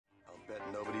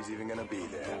Nobody's even gonna be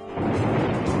there.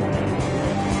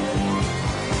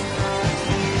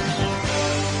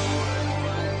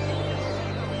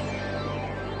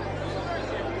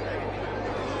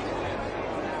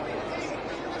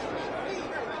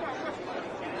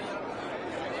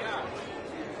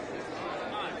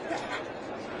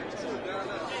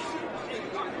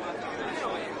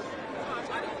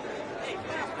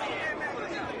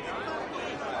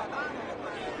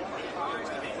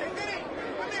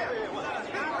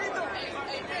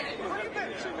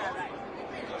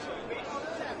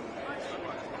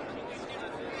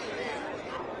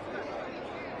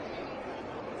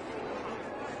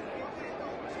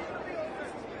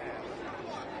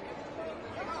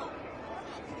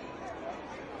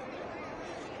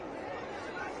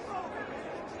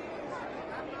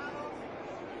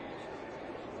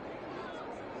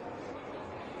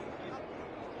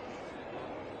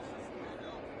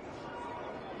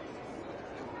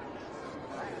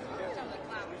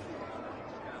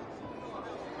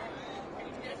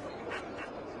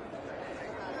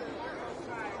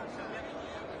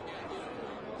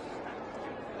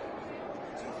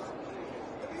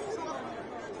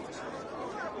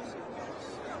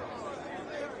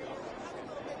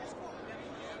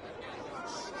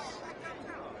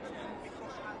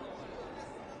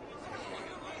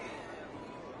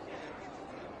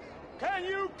 Can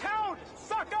you count,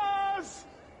 suckers?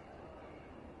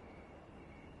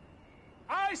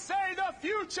 I say the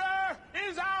future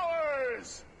is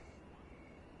ours.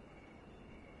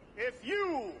 If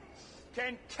you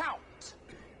can count.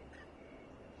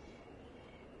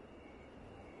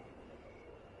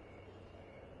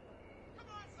 Come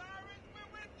on, Cyrus,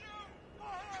 we're with you. Go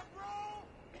ahead, bro.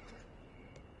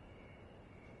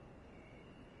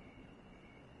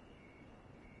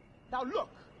 Now look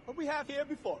what we have here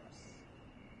before us.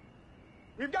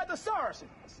 We've got the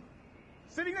Saracens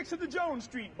sitting next to the Jones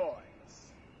Street boys.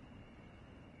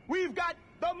 We've got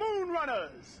the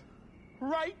Moonrunners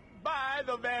right by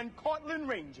the Van Cortlandt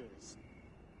Rangers.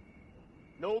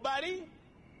 Nobody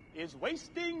is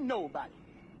wasting nobody.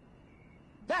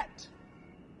 That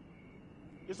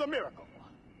is a miracle.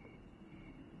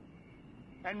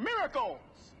 And miracles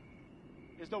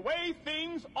is the way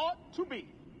things ought to be.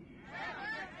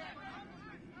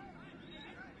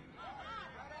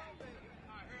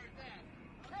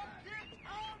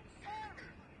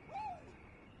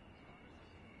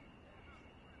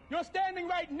 You're standing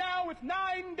right now with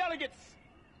 9 delegates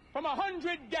from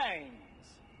 100 gangs.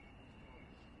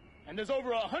 And there's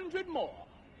over 100 more.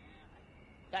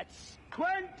 That's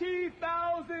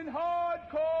 20,000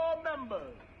 hardcore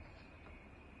members.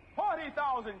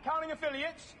 40,000 counting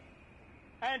affiliates.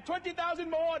 And 20,000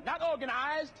 more not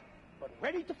organized, but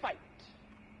ready to fight.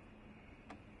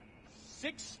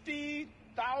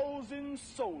 60,000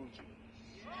 soldiers.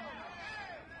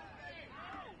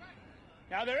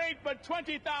 Now, there ain't but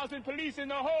 20,000 police in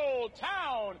the whole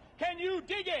town. Can you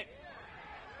dig it?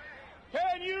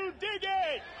 Can you dig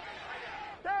it?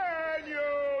 Can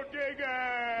you dig it?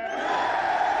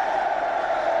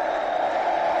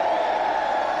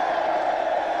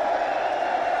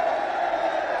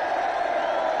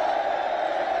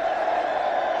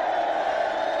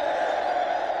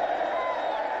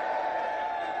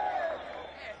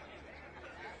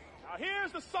 Now,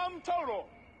 here's the sum total.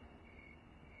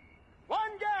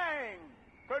 One gang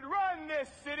could run this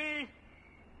city.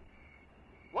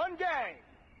 One gang.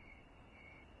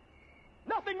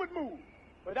 Nothing would move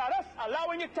without us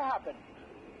allowing it to happen.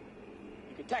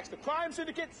 You could tax the crime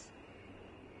syndicates,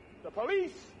 the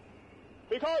police,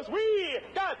 because we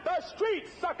got the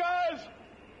streets, suckers!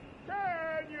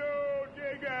 Can you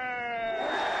dig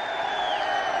it?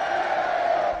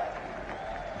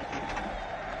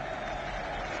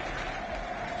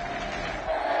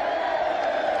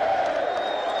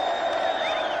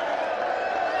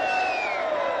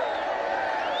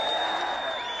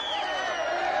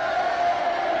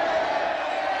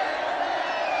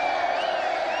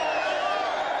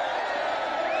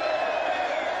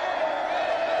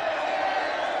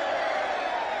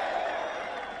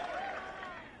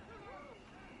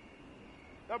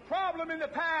 The problem in the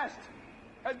past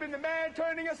has been the man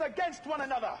turning us against one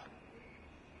another.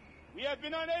 We have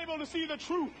been unable to see the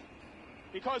truth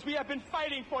because we have been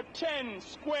fighting for 10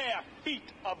 square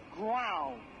feet of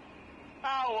ground.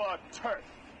 Our turf.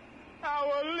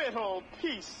 Our little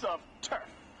piece of turf.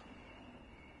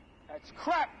 That's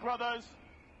crap, brothers.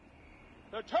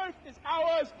 The turf is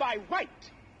ours by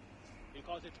right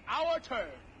because it's our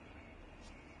turn.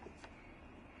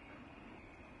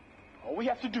 All we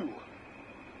have to do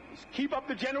is keep up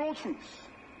the general truce.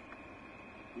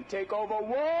 We take over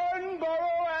one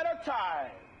borough at a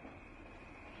time.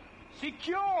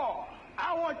 secure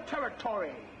our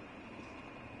territory,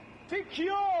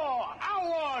 secure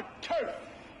our turf,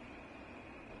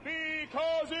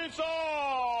 because it's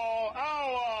all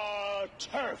our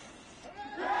turf.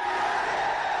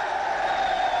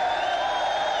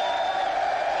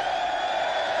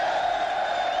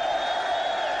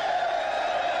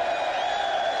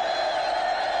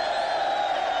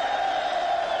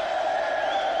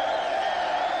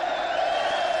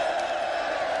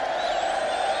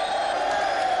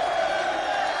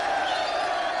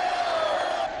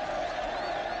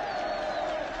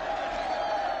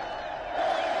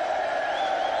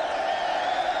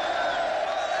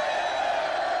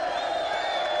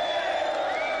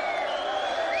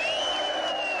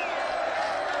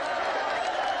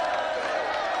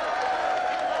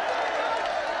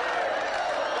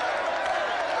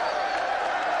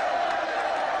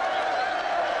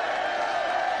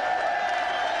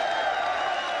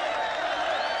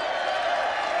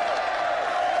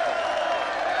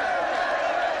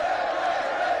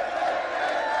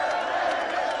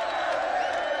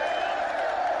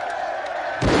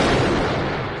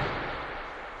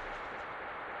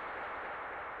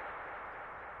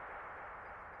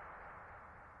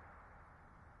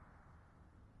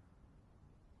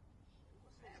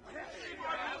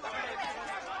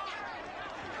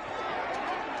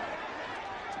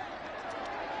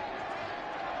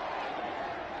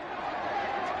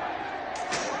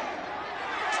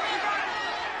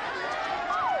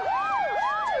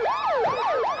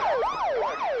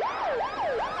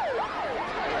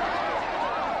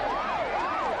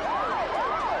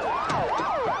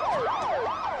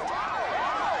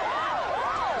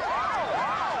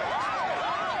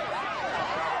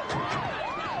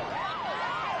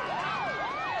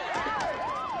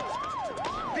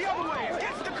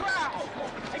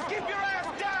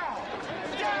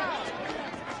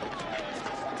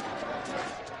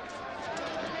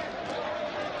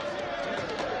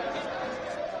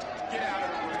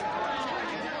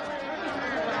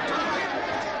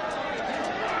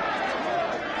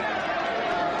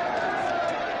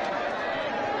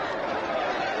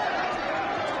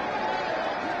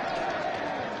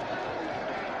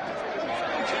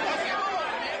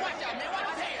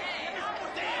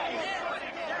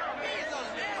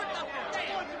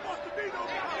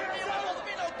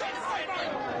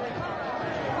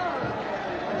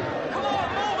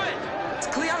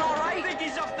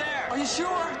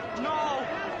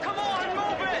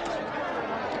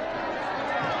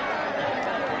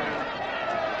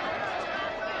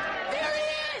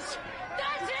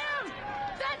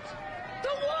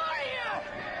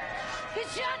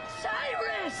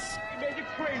 Cyrus! You made you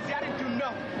crazy. I didn't do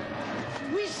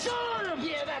nothing. We saw him!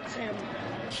 Yeah, that's him.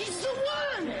 He's the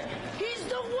one! He's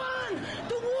the one!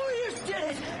 The Warriors did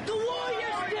it! The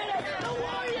Warriors did it! The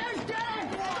Warriors did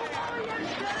it! The Warriors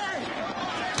did it!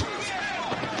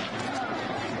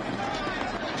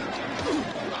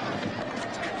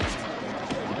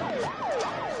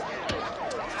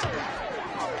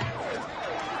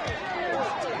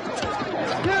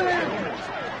 Yeah!